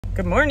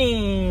Good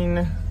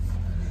morning.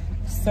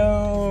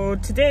 So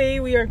today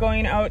we are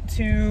going out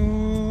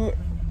to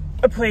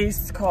a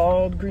place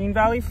called Green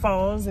Valley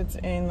Falls. It's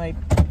in like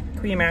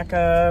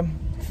Cuyamaca,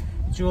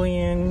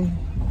 Julian,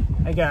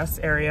 I guess,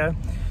 area.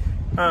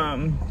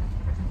 And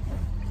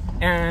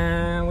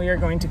we are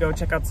going to go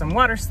check out some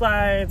water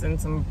slides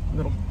and some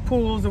little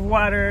pools of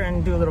water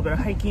and do a little bit of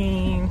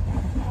hiking.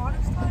 Water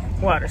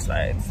slides? Water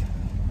slides.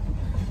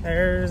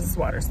 There's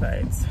water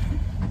slides.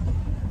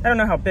 I don't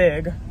know how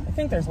big. I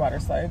think there's water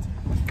slides.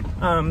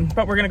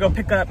 But we're gonna go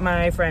pick up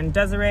my friend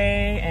Desiree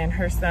and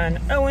her son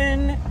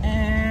Owen,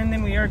 and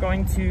then we are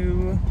going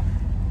to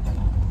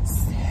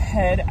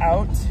head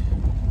out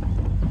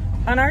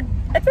on our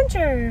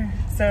adventure.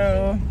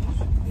 So,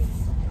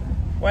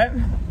 what?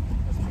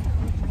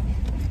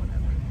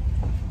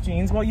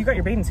 Jeans? Well, you got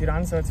your bathing suit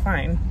on, so it's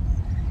fine.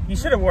 You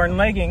should have worn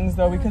leggings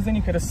though, because then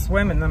you could have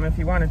swum in them if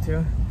you wanted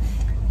to.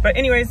 But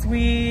anyways,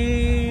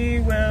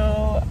 we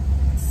will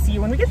see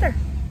you when we get there.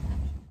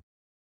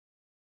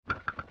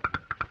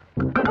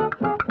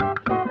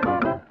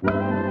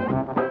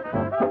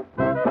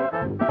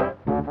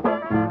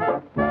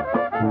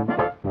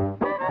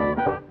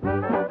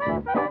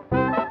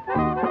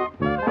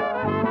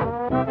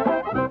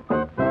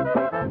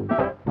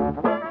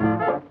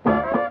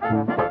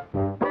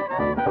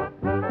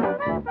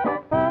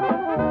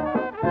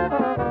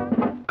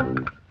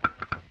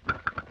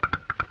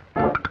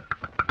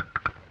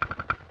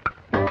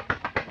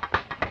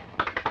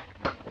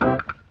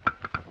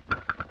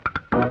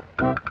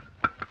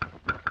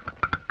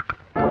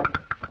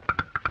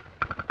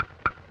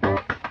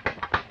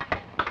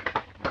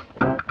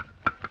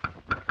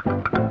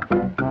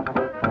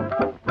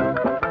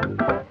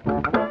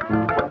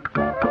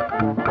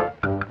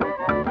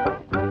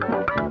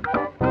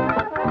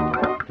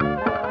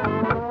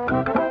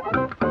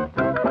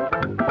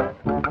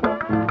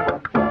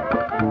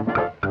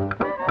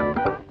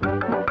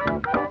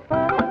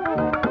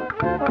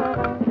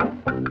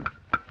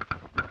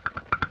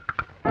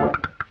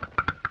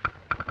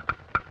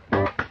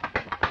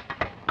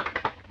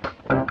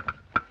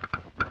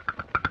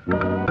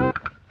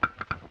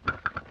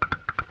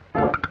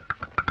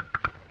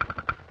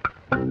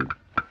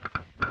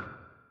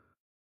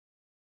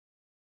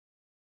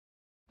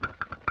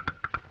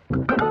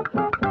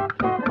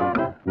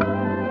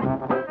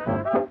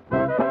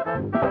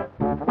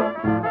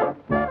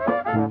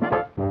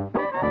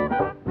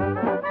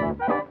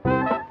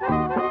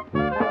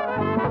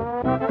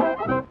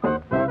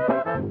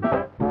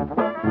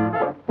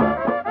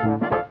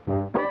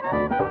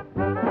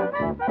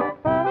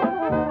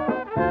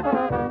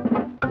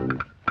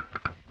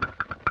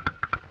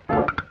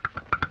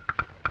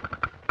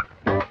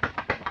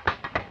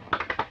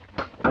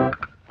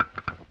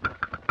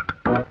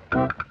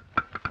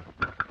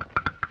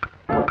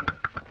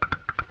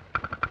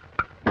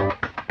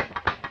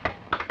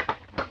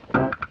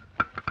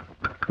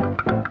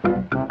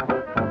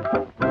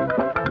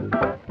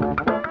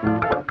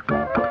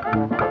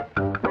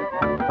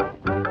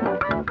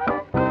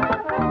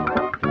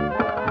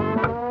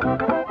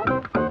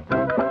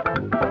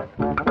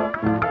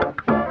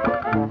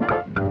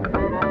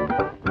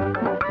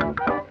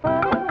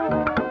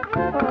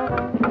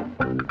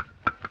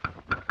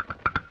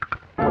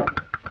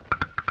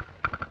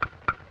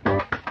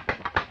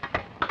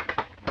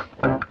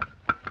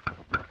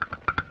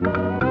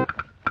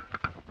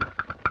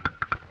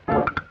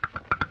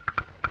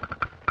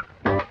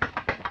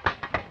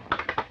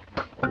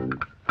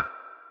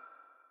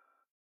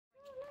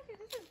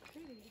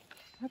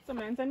 That's a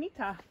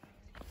manzanita.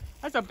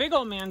 That's a big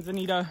old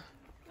manzanita.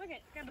 Look at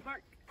it, got the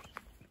bark.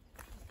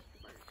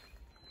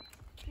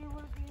 Do you know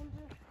what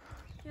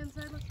the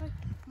inside looks like?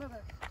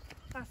 Mother,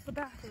 that's the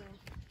bathroom.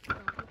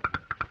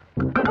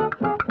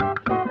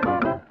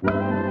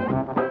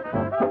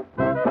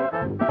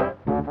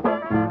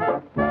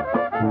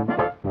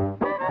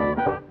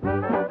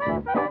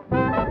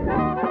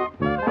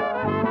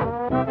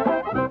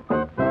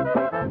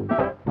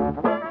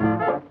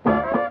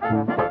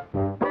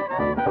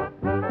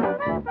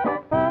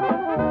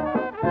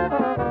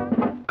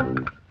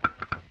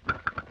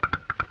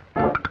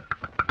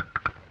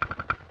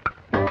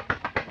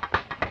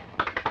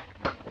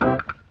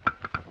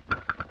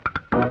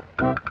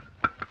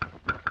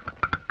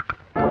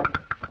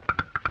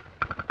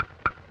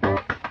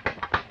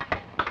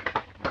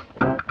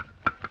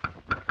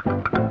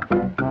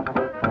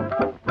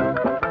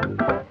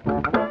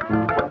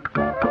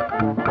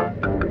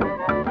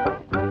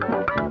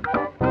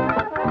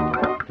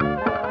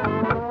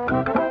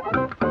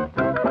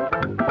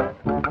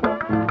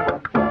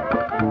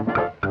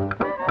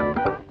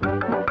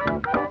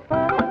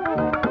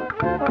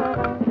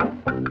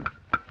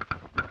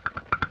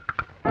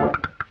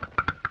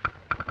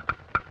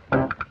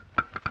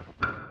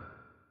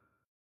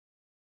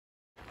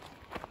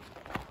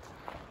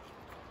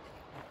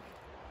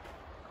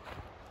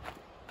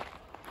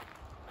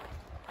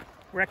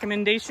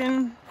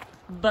 Recommendation,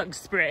 bug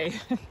spray.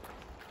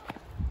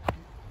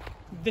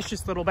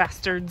 Vicious little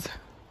bastards.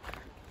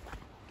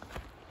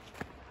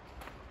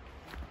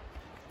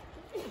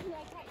 I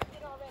typed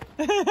it already.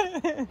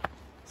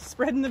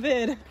 Spreading the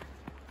vid.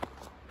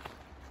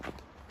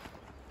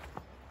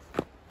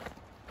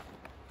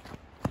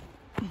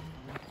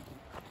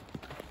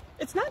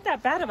 It's not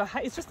that bad of a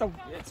height. It's just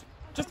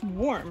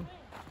warm.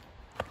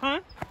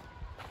 Huh?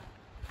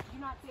 Do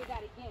not say that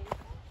again.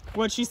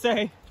 What'd she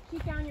say? She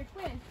found your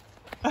twin.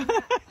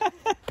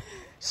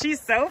 She's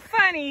so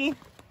funny.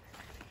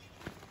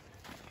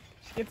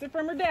 She gets it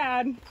from her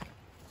dad.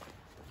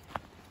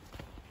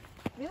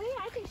 Really?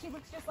 I think she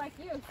looks just like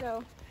you,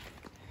 so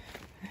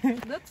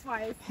looks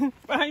wise.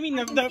 I mean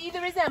I can see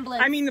the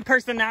resemblance. I mean the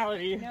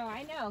personality. No,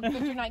 I know,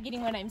 but you're not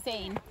getting what I'm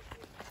saying.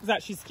 Is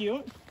that she's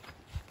cute?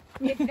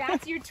 If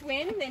that's your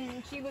twin,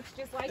 then she looks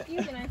just like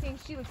you, then I think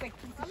she looks like a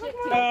piece of shit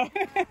too. Oh.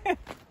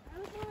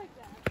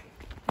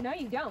 No,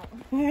 you don't.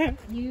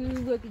 You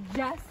look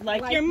just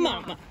like your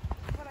mama.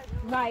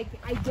 Like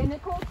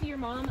identical to your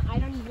mom. I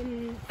don't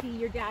even see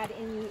your dad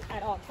in you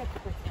at all, except for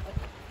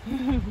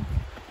personality.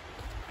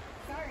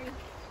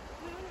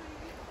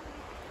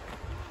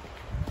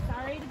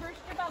 Sorry to burst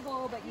your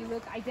bubble, but you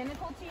look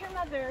identical to your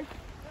mother.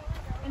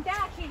 In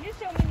fact, she just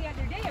showed me the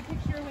other day a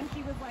picture when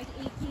she was like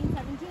 18,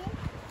 17.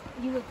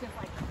 You look just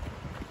like her.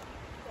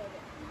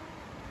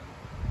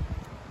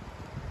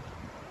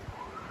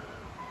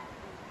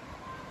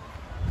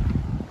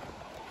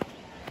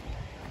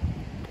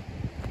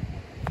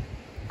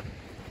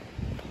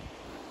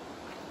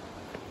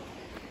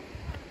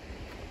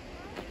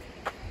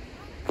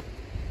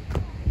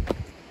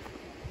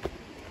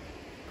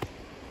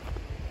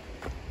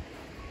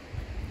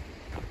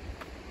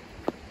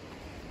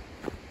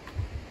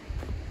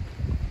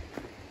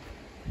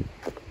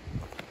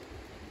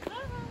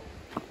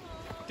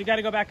 You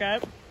gotta go back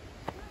up.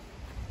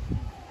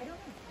 I don't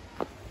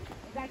know.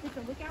 Is that just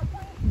a lookout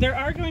point? There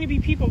are going to be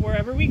people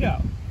wherever we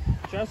go.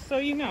 Just so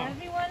you know.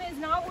 Everyone is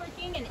not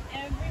working and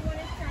everyone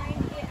is trying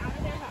to get out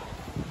of their house.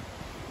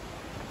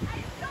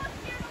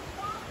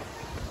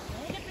 The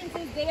only difference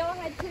is they all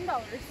had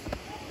 $10.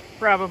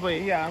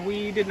 Probably, yeah.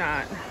 We did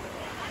not.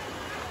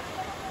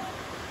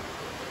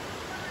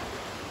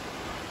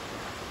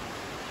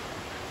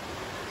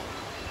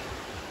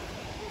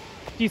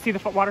 Do you see the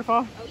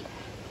waterfall?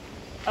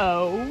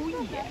 Oh, yeah.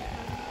 Oh, yeah.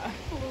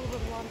 A little bit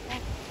of waterfall.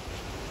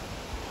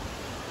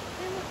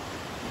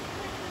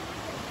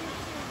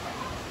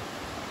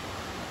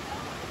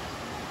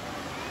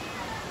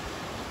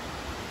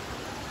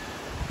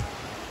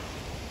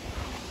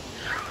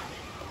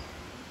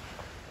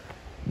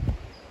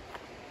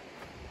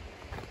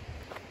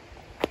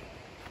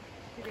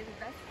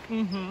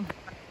 Mm-hmm.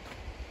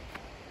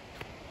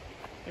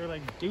 They were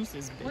like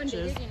deuces, bitches. One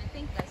day they're gonna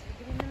thank us for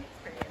giving them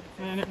experience.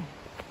 And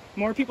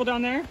more people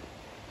down there?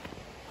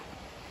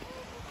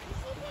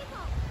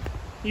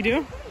 You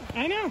do?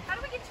 I know. How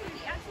do we get to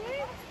the actual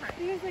part?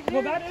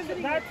 Well,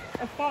 that's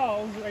a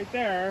falls right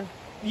there.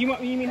 You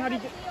mean how do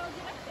you get?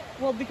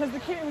 Well, because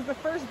it was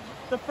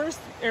the first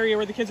area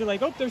where the kids are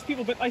like, oh, there's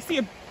people, but I see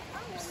I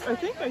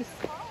think I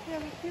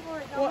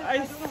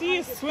see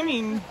a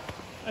swimming.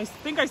 I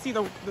think I see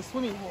the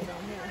swimming hole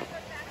down here.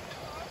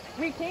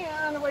 We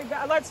can wait.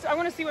 I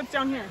want to see what's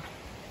down here.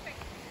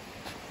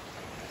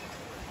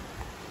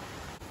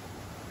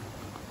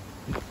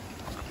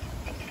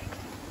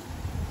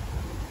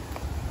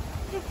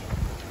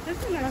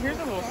 Here's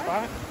a little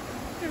spot.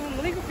 I'm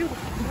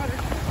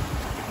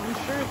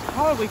sure it's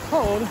probably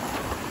cold.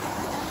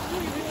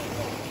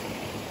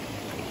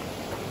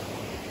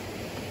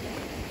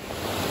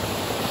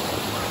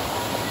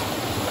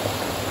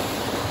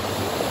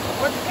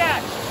 What's the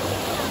catch?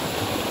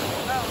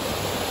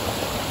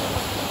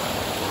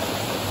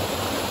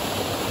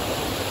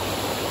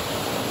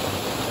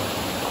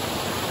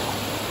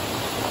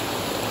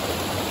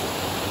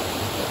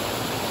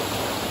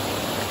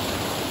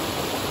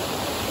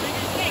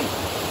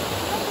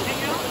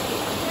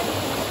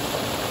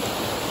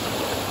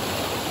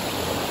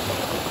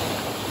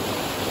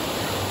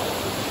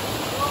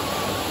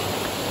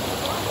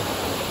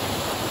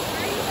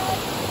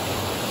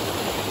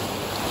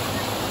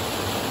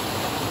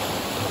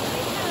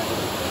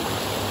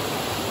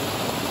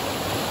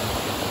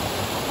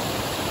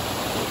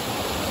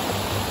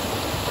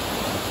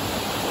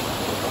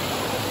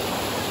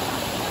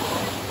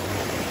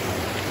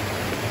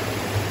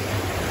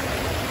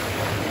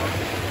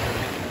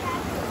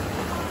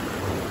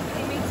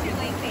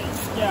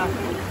 Yeah.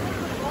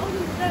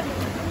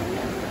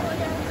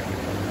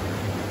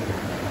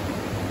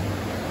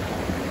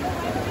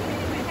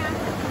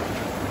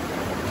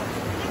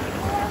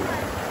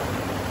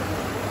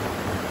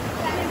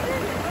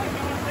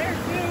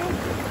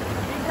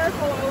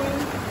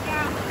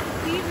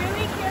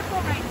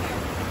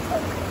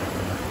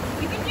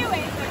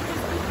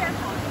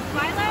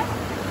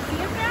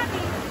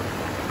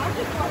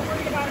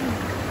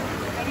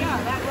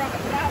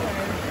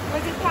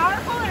 Was it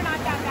powerful or not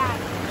that bad?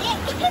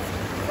 It's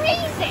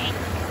freezing.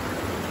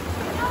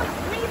 No, it's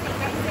freezing,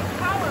 but is it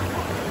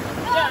powerful?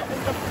 Yeah,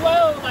 the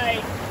flow,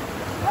 like.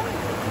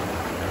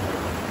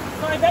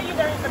 So I bet you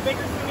there's the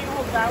bigger swimming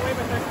holes that way,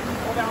 but there's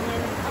people down there.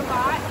 A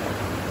lot.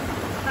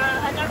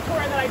 And that's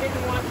where that I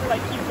didn't want to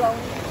like keep going.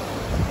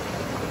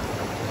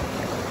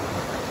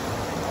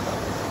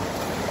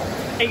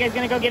 Are you guys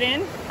gonna go get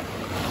in? Yeah,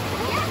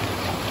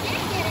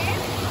 get it.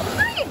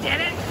 No, you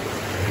didn't.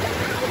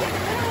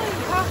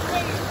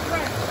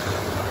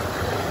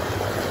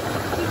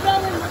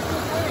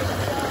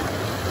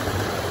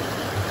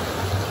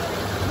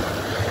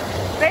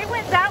 They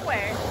went that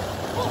way.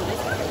 Oh,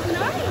 this one's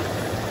nice.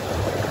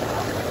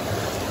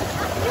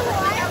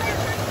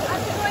 I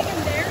feel like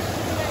I'm there.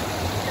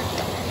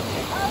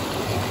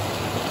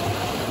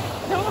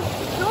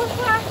 Don't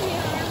flash me.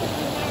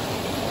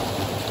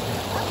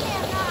 Okay,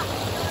 I'm not.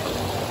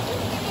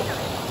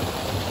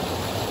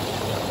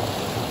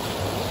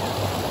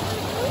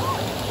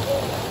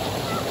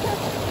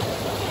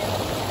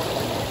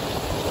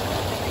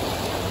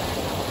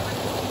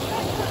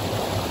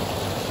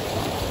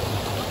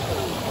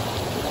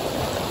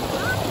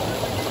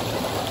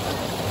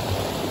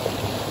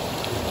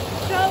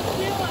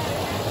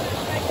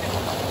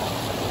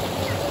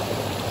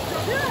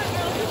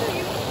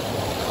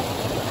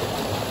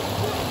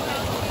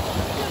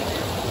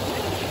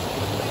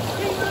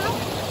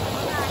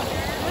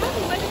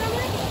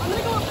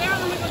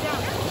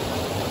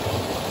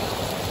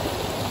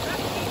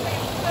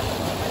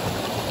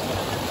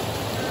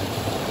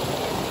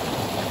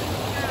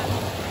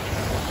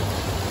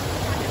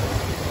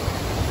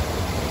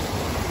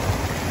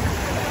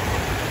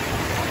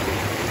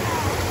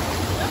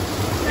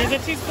 Is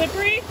it too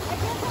slippery?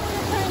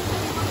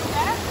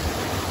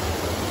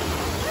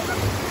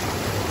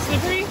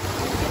 Slippery?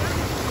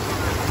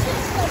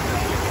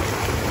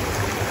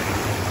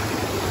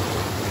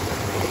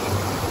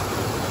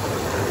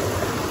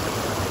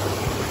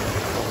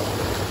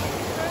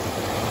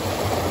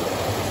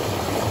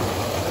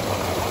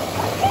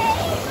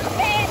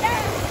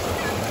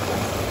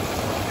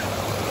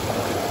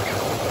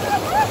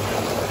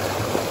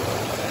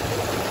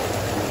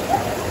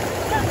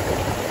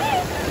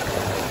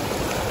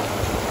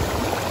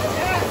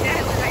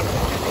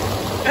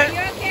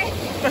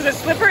 Was it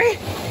slippery?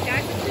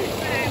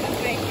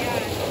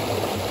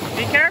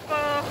 Be careful.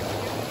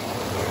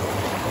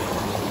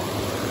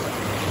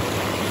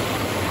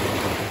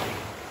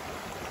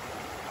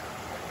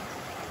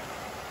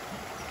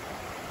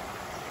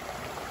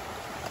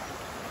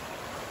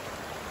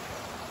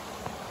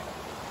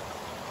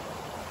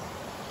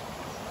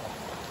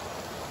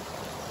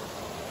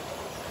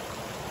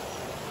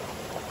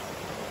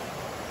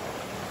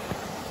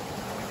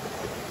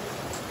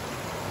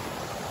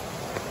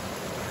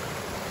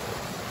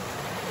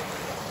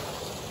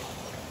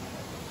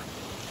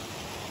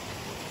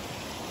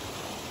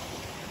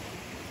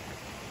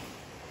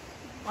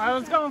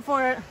 Lila's going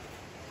for it.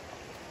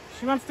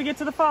 She wants to get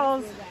to the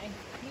falls. You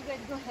guys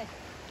go ahead.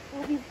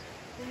 We'll be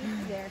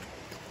there.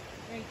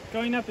 Right.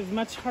 Going up is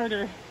much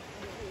harder.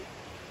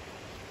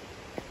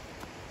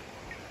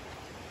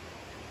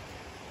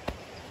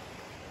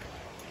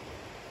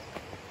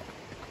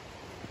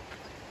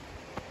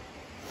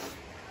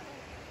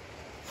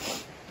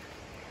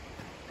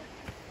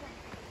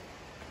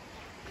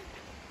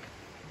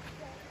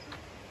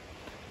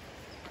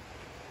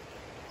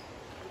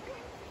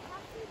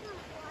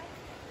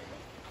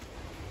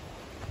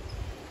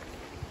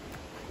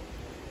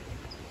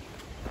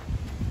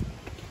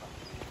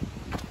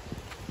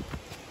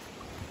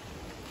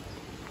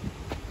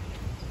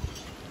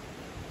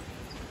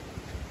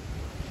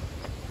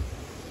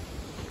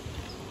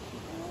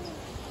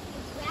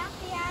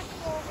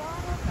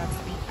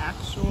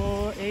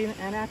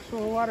 An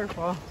actual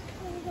waterfall.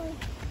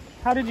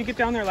 How did you get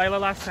down there, Lila,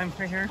 last time?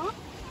 Right here? Huh?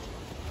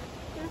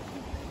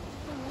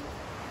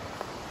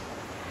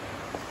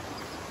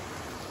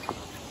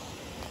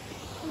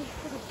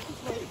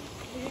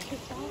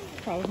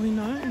 Probably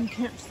not. You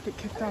can't just get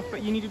kicked off,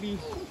 but you need to be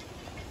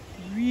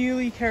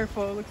really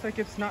careful. It looks like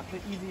it's not the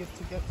easiest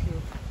to get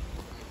to.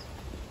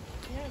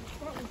 Yeah, it's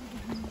probably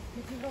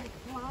if you don't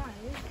fly.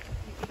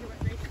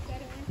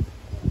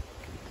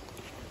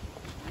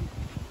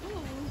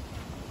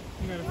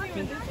 You gotta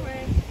think. This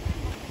way.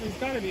 There's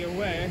gotta be a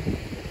way.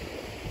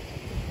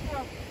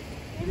 Oh,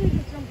 maybe you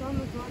just jump on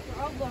those rocks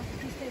or I'll block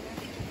if you stay there.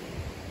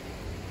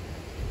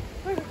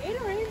 There's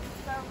Gatorade.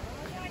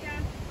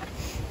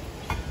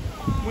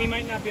 We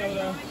might not be able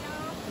to.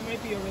 We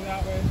might be over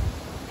that way.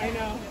 I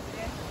know.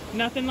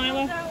 Nothing,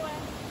 Lila?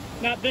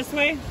 Not this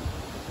way?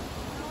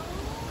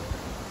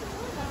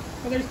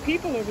 Well, there's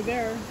people over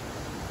there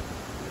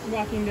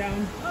walking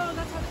down. Oh,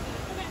 that's how it's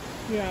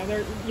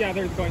okay. Yeah,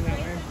 they're going that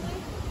way.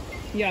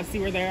 Yeah, see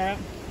where they are at?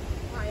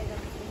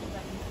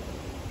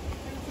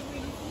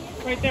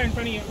 Right there in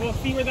front of you. Well,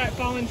 see where that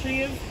fallen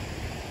tree is?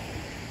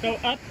 Go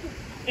up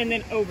and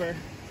then over.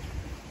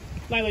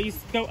 Lila, you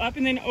go up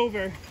and then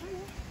over.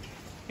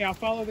 Yeah,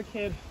 follow the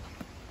kid.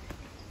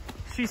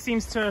 She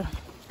seems to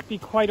be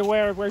quite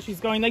aware of where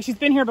she's going. Like she's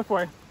been here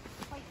before.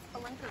 Like a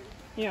record.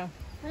 Yeah.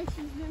 Like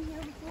she's been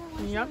here before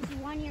when Yep. she was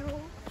 1 year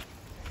old.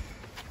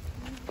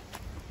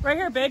 Right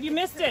here, babe. You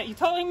missed it. You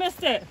totally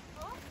missed it.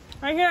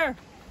 Right here.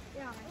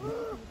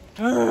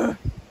 Yeah.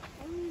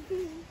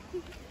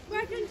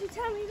 Why didn't you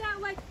tell me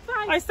that like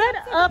 5 I said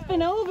up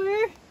and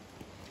over.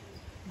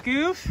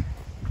 Goof.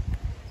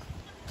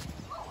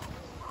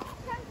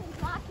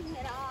 Something's knocking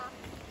it off.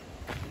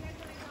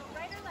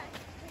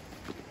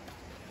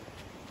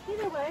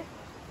 Either way.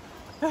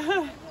 Well,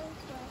 the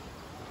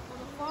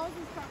falls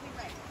is probably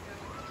right.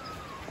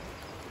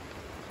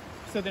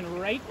 So then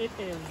right it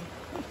is.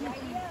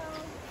 Radio.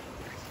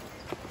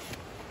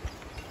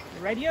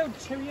 Radio,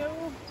 cheerio.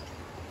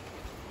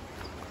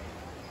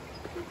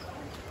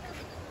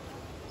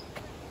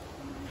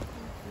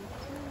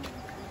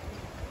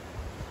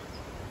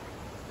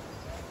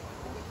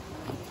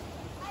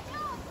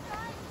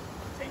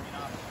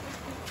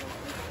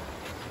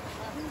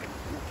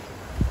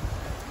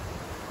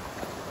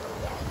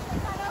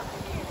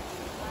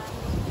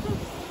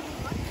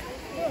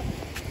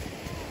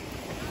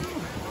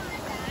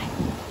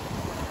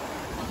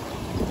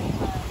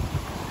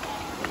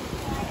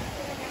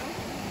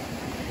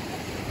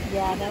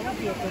 Yeah, that would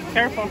be a good one.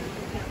 Careful.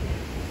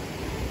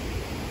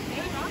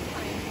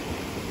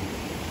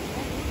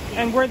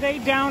 And were they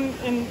down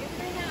in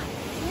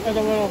like a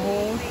little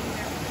hole?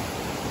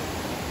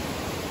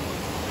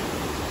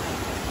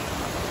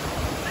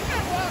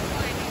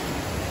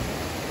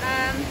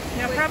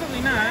 Yeah,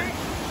 probably not.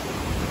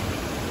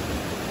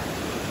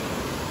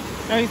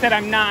 No, he said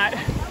I'm not.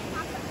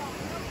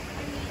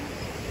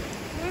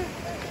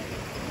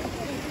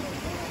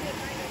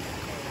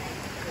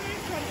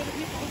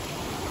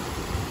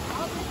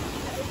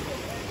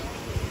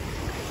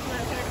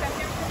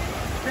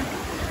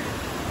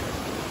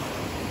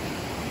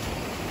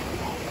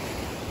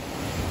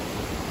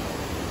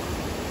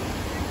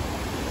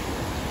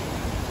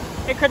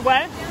 It could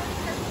what?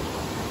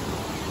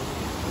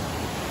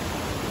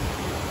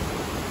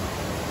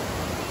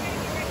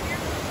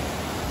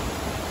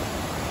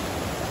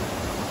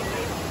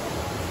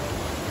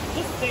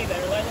 Just stay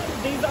there.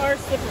 These are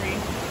slippery.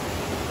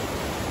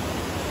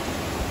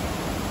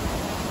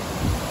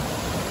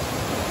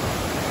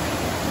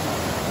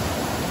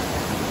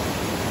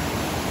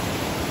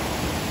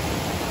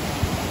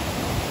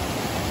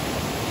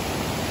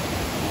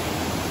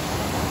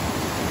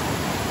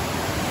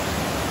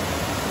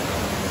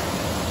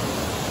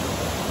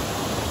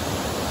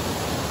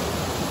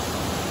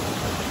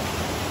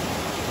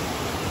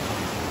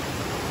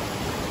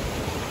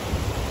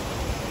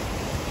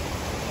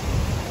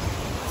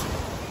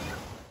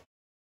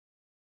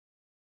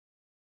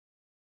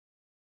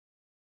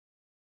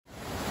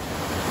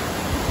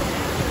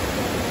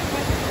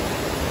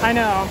 I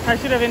know. I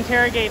should have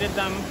interrogated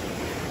them.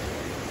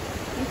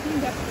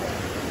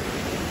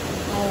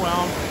 Oh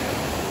well.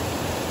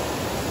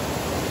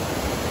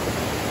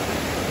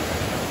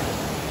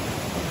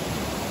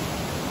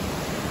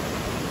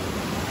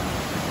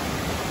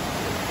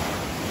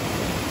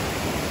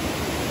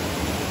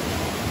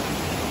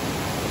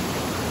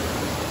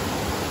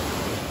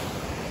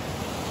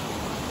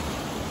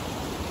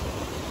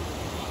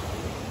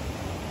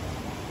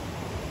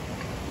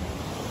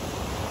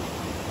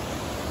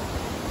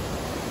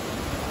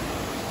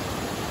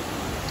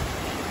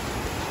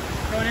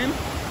 Going in?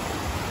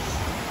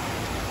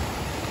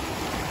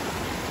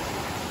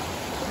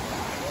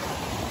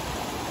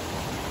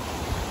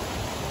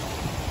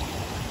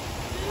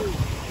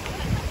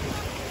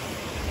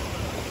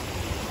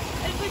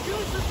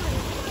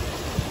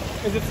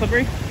 Is it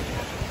slippery?